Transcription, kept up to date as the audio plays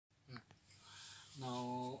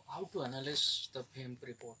Now, how to analyze the VEMP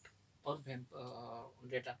report or VEMP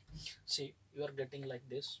data? See, you are getting like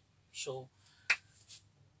this. So,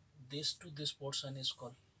 this to this portion is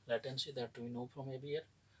called latency that we know from ABR.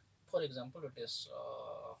 For example, it is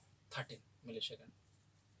 13 millisecond,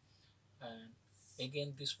 and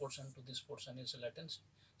again this portion to this portion is latency.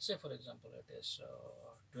 Say, for example, it is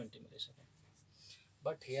 20 millisecond.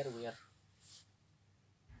 But here we are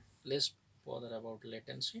less bother about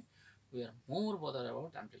latency. We are more bother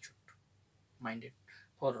about amplitude. Minded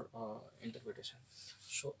for interpretation.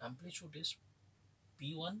 So amplitude is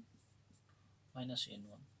P1 minus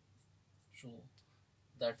N1. So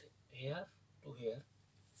that here to here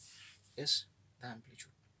is the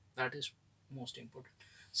amplitude. That is most important.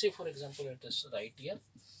 Say for example it is right here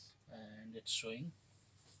and it's showing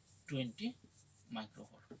 20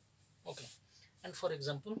 microvolt. Okay. And for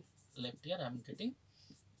example left here I am getting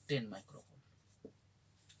 10 microvolt.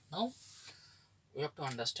 Now we have to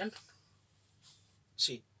understand.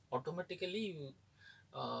 See, automatically you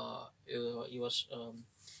are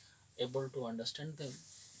able to understand the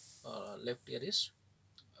left ear is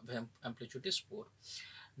amplitude is 4.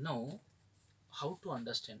 Now how to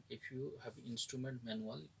understand? If you have instrument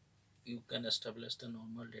manual, you can establish the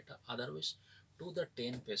normal data. Otherwise, to the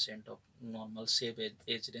 10 patient of normal save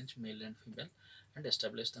age range male and female and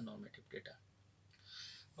establish the normative data.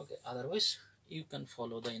 Okay, otherwise you can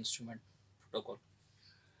follow the instrument protocol.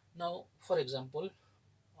 Now for example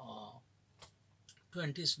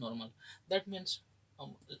 20 is normal. That means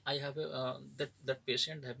I have a that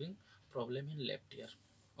patient having problem in left ear.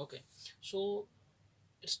 Okay, so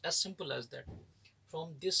it's as simple as that.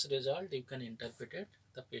 From this result you can interpret it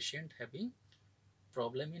the patient having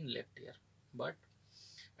problem in left ear, but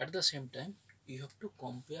at the same time you have to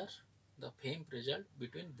compare the VEMP result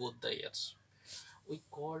between both the ears. We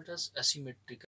call it as asymmetrical